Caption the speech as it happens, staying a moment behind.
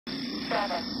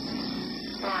7.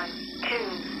 1, 2,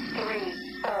 3,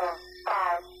 4,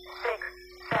 5, 6,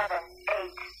 7,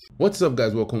 8. What's up,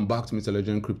 guys? Welcome back to Mr.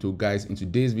 Legend Crypto. Guys, in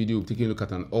today's video, we're taking a look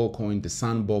at an altcoin, the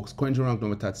Sandbox, currently ranked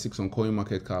number 36 on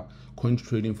CoinMarketCap, coin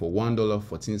trading for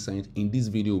 $1.14. In this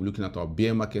video, we're looking at our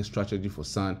bear market strategy for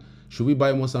Sand. Should we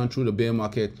buy more Sand through the bear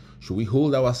market? Should we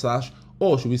hold our stash?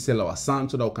 Or should we sell our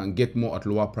Sand so that we can get more at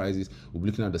lower prices? We'll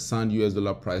be looking at the Sand US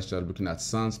dollar price chart, looking at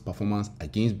Sand's performance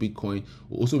against Bitcoin.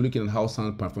 We'll also be looking at how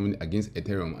Sand performing against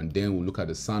Ethereum, and then we'll look at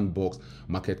the Sandbox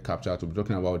market cap chart. We'll be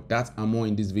talking about that and more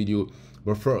in this video.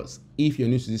 But first, if you're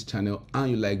new to this channel and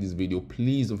you like this video,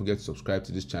 please don't forget to subscribe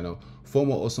to this channel for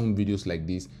more awesome videos like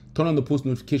this. Turn on the post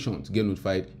notification to get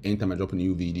notified anytime I drop a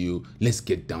new video. Let's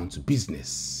get down to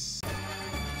business.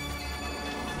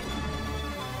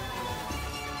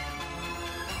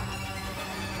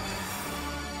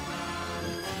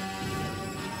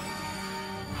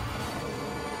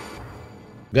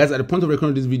 Guys, at the point of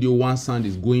recording this video, one Sand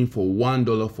is going for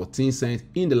 $1.14.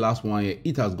 In the last 1 year,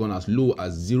 it has gone as low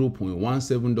as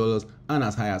 $0.17 and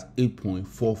as high as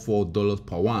 $8.44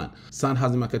 per one. Sand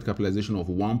has a market capitalization of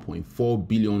 $1.4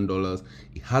 billion.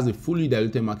 It has a fully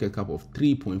diluted market cap of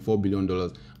 $3.4 billion,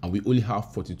 and we only have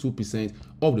 42%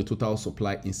 of the total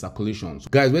supply in circulation. So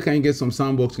guys, where can you get some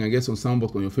Sandbox? You can get some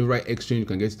Sandbox on your favorite exchange. You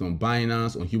can get it on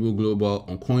Binance, on Hugo Global,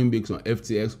 on Coinbase, on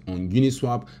FTX, on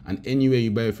Uniswap, and anywhere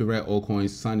you buy your favorite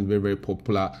altcoins. Sand is very, very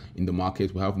popular in the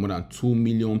market. We have more than 2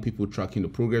 million people tracking the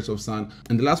progress of Sand.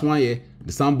 In the last 1 year,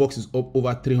 the Sandbox is up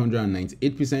over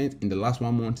 398%. In the last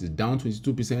 1 month, it's down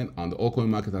 22%, and the altcoin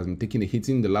market has been taking a hit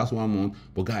in the last 1 month.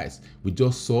 But guys, we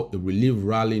just saw a relief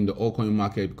rally in the altcoin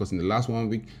market, because in the last 1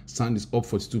 week, Sand is up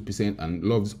 42%, and a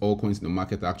lot of these altcoins in the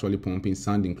market are actually pumping,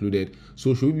 Sand included.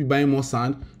 So should we be buying more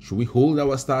Sand? Should we hold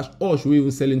our stash, or should we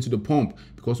even sell into the pump?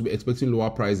 Because we're expecting lower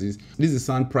prices. This is the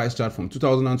Sand price chart from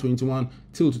 2021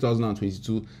 till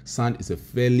 2022. Sand is a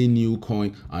fairly new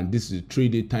coin, and this is a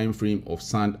 3-day time frame of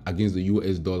Sand against the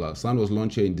US dollar. Sand was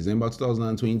launched here in December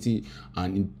 2020,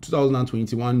 and in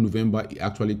 2021 November, it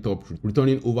actually topped,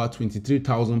 returning over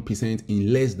 23,000%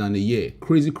 in less than a year.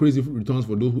 Crazy returns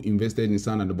for those who invested in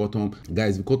Sand at the bottom.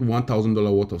 Guys, you got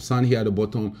 $1,000 worth of Sand here at the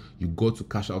bottom, you got to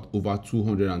cash out over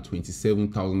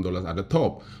 $227,000 at the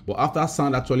top. But after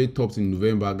Sand actually topped in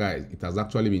November, guys, it has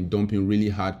actually been dumping really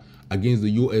hard against the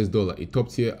US dollar. It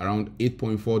topped here around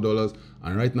 $8.4,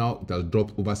 and right now it has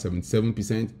dropped over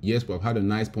 77%. Yes, we've had a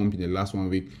nice pump in the last 1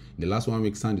 week. In the last 1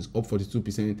 week, Sand is up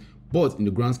 42%, but in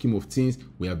the grand scheme of things,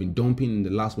 we have been dumping. In the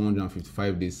last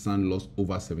 155 days, Sand lost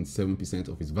over 77%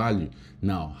 of its value.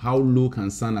 Now, how low can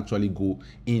Sand actually go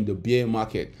in the bear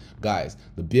market? Guys,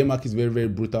 the bear market is very, very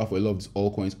brutal for a lot of these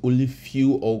altcoins. Only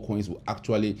few altcoins will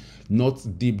actually not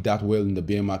dip that well in the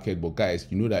bear market. But guys,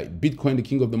 you know that Bitcoin, the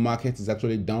king of the market, is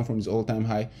actually down from its all-time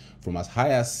high. From as high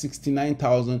as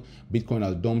 69,000, Bitcoin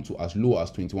has dumped to as low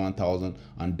as 21,000,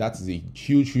 and that is a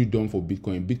huge dump for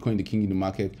Bitcoin. Bitcoin, the king in the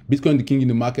market. Bitcoin, the king in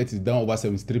the market, is down over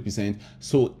 73%.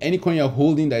 So any coin you're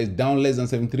holding that is down less than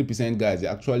 73%, guys,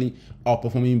 they're actually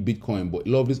outperforming Bitcoin. But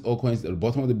a lot of these altcoins at the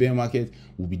bottom of the bear market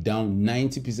will be down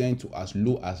 90% to as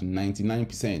low as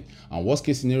 99%. And worst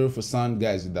case scenario for Sand,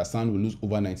 guys, is that Sand will lose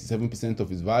over 97%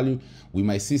 of its value. We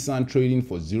might see Sand trading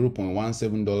for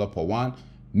 $0.17 per one.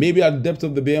 Maybe at the depth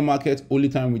of the bear market, only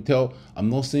time will tell. I'm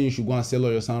not saying you should go and sell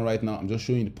all your Sand right now. I'm just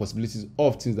showing you the possibilities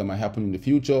of things that might happen in the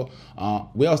future.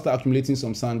 We'll start accumulating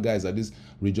some Sand, guys, at this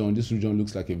region. This region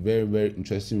looks like a very, very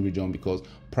interesting region, because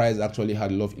price actually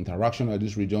had a lot of interaction at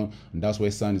this region, and that's where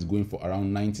Sand is going for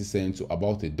around 90 cents to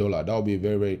about $1. That will be a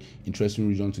very, very interesting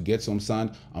region to get some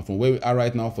Sand. And from where we are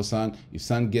right now for Sand, if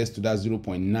Sand gets to that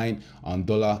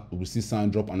 $0.9 we'll see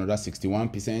Sand drop another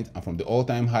 61%, and from the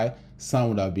all-time high, Sand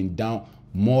would have been down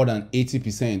more than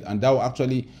 80%, and that will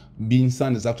actually mean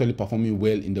Sand is actually performing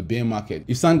well in the bear market.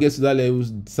 If Sand gets to that level,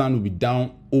 Sand will be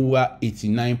down over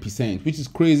 89%, which is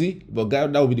crazy, but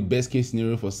that will be the best case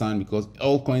scenario for Sand, because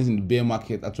all coins in the bear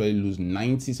market actually lose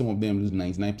 90, some of them lose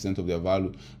 99% of their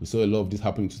value. We saw a lot of this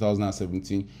happen in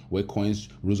 2017, where coins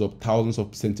rose up thousands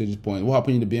of percentage points. What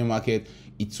happened in the bear market?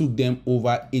 It took them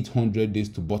over 800 days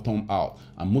to bottom out,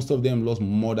 and most of them lost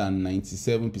more than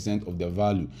 97% of their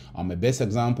value. My best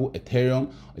example,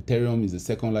 Ethereum. Ethereum is the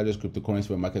second largest cryptocurrency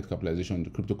by market capitalization in the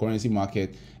cryptocurrency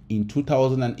market. In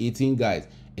 2018, guys,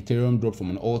 Ethereum dropped from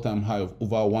an all-time high of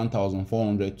over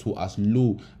 1,400 to as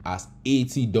low as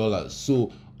 $80.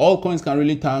 So All coins can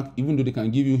really tank, even though they can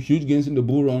give you huge gains in the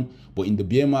bull run, but in the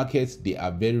bear market, they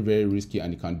are very, very risky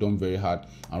and they can dump very hard.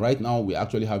 And right now, we're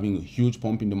actually having a huge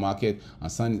pump in the market,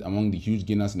 and Sand is among the huge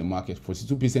gainers in the market.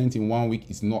 42% in 1 week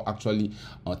is not actually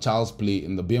a child's play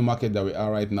in the bear market that we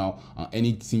are right now.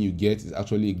 Anything you get is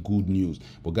actually good news.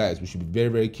 But guys, we should be very,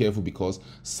 very careful because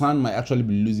Sand might actually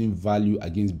be losing value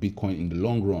against Bitcoin in the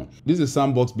long run. This is a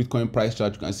Sandbox Bitcoin price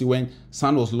chart. You can see when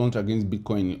Sand was launched against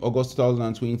Bitcoin in August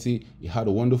 2020, it had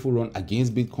a wonderful run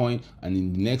against Bitcoin, and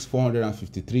in the next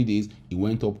 453 days, it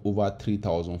went up over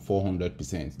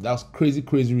 3,400%. That's crazy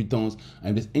returns.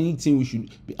 And if there's anything we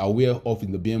should be aware of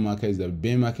in the bear market, is that the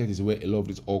bear market is where a lot of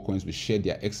these altcoins will shed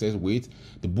their excess weight.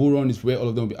 The bull run is where all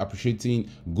of them will be appreciating,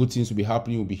 good things will be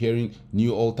happening, we'll be hearing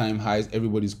new all-time highs,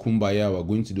 everybody's kumbaya, we're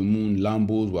going to the moon,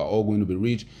 Lambos, we're all going to be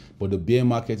rich. But the bear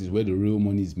market is where the real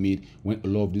money is made, when a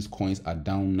lot of these coins are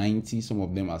down 90, some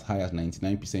of them as high as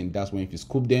 99%. That's when if you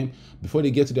scoop them before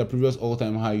they get to their previous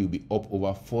all-time high, you'll be up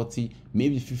over 40,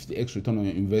 maybe 50x return on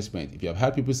your investment. If you have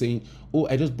had people saying, oh,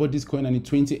 I just bought this coin and it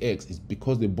 20x, it's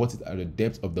because they bought it at the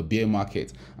depth of the bear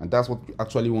market. And that's what we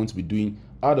actually want to be doing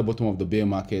at the bottom of the bear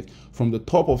market. From the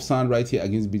top of Sand right here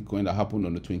against Bitcoin that happened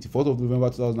on the 24th of November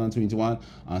 2021,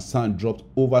 and Sand dropped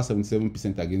over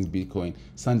 77% against Bitcoin.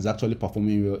 Sand is actually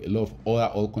performing well. A lot of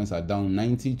other altcoins are down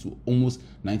 90 to almost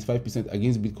 95%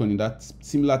 against Bitcoin in that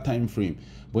similar time frame.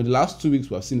 But in the last 2 weeks,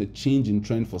 we have seen a change in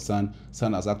trend for Sand.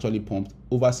 Sand has actually pumped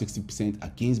over 60%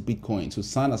 against Bitcoin. So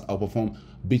Sand has outperformed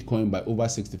Bitcoin by over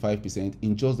 65%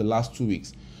 in just the last 2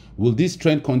 weeks. Will this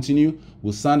trend continue?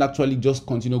 Will Sand actually just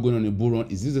continue going on a bull run?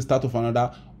 Is this the start of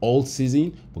another alt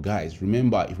season? But guys,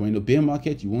 remember, if we're in the bear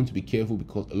market, you want to be careful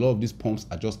because a lot of these pumps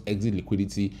are just exit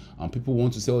liquidity and people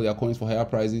want to sell their coins for higher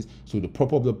prices. So they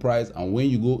prop up the price, and when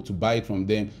you go to buy it from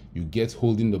them, you get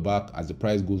holding the back as the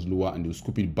price goes lower, and they'll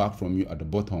scoop it back from you at the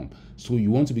bottom. So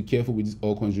you want to be careful with these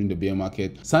altcoins during the bear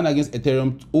market. Sand against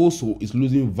Ethereum also is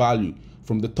losing value.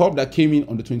 From the top that came in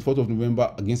on the 24th of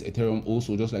November against Ethereum,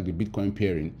 also just like the Bitcoin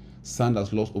pairing, Sand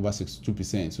has lost over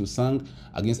 62%. So Sand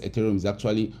against Ethereum is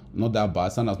actually not that bad.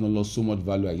 Sand has not lost so much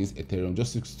value against Ethereum,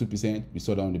 just 62%. We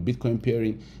saw that on the Bitcoin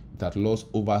pairing that lost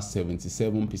over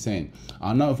 77%.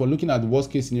 And now if we're looking at the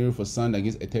worst case scenario for Sand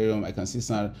against Ethereum, I can see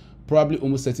Sand probably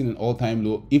almost setting an all-time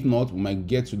low. If not, we might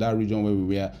get to that region where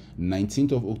we were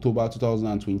 19th of October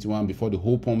 2021 before the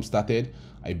whole pump started.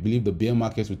 I believe the bear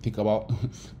market will take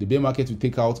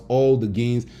out all the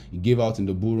gains it gave out in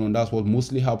the bull run. That's what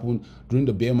mostly happened during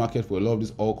the bear market for a lot of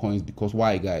these altcoins. Because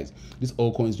why, guys? These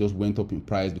altcoins just went up in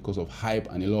price because of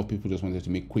hype, and a lot of people just wanted to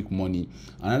make quick money.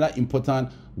 Another important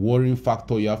worrying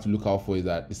factor you have to look out for is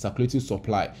that the circulating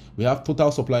supply. We have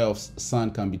total supply of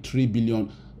Sand can be 3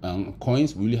 billion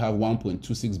coins. We really have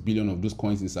 1.26 billion of those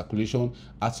coins in circulation.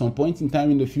 At some point in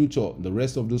time in the future, the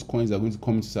rest of those coins are going to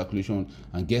come into circulation,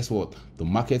 and guess what? The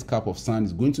market cap of Sand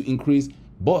is going to increase,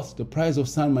 but the price of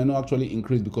Sand might not actually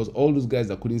increase because all those guys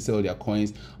that couldn't sell their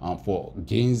coins for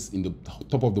gains in the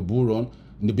top of the bull run,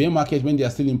 in the bear market, when they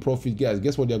are still in profit, guys,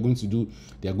 guess what they are going to do?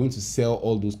 They are going to sell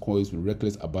all those coins with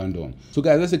reckless abandon. So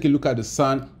guys, let's take a look at the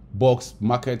Sandbox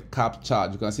market cap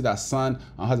chart. You can see that Sand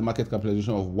has a market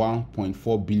capitalization of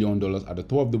 $1.4 billion. At the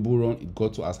top of the bull run, it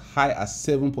got to as high as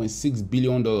 $7.6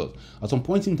 billion. At some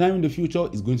point in time in the future,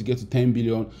 it's going to get to 10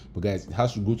 billion. But guys, it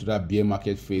has to go to that bear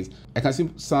market phase. I can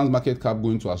see Sand's market cap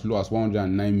going to as low as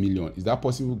 109 million. Is that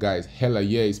possible, guys? Hella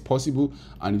yeah, it's possible.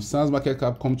 And if Sand's market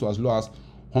cap comes to as low as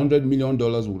 $100 million,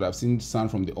 we would have seen Sand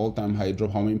from the all-time high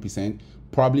drop how many percent?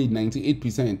 Probably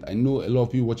 98%. I know a lot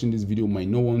of you watching this video might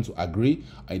not want to agree.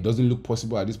 It doesn't look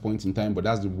possible at this point in time, but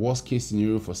that's the worst case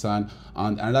scenario for Sand.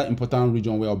 And another important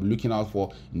region where I'll be looking out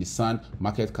for in the Sand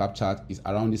market cap chart is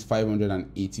around this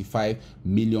 $585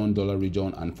 million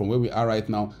region. And from where we are right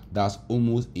now, that's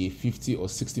almost a 50 or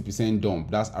 60%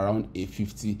 dump. That's around a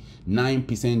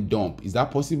 59% dump. Is that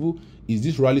possible? Is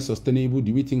this rally sustainable?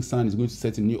 Do we think Sand is going to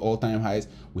set a new all-time highs?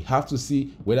 We have to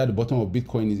see whether the bottom of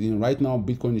Bitcoin is in. Right now,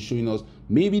 Bitcoin is showing us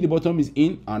maybe the bottom is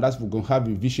in, and that's we're going to have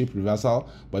a V-shaped reversal.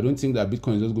 But I don't think that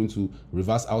Bitcoin is just going to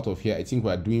reverse out of here. I think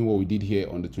we're doing what we did here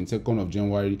on the 22nd of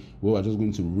January, where we're just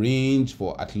going to range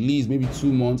for at least maybe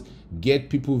 2 months, get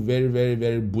people very, very,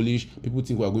 very bullish. People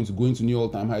think we're going to go into new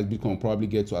all-time highs. Bitcoin will probably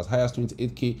get to as high as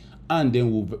 28K, and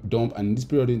then we'll dump. And in this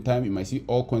period in time, you might see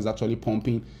all coins actually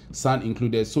pumping, Sand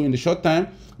included. So in the short time,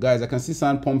 guys, I can see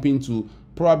Sand pumping to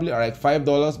probably like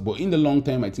 $5, but in the long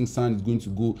term, I think Sand is going to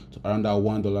go to around that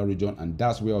 $1 region, and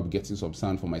that's where I'll be getting some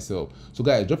Sand for myself. So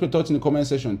guys, drop your thoughts in the comment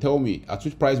section. Tell me, at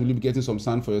which price will you be getting some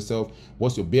Sand for yourself?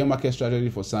 What's your bear market strategy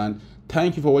for Sand?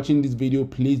 Thank you for watching this video.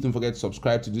 Please don't forget to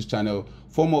subscribe to this channel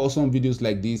for more awesome videos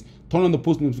like this. Turn on the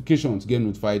post notification to get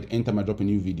notified anytime I drop a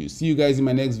new video. See you guys in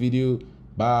my next video.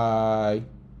 Bye.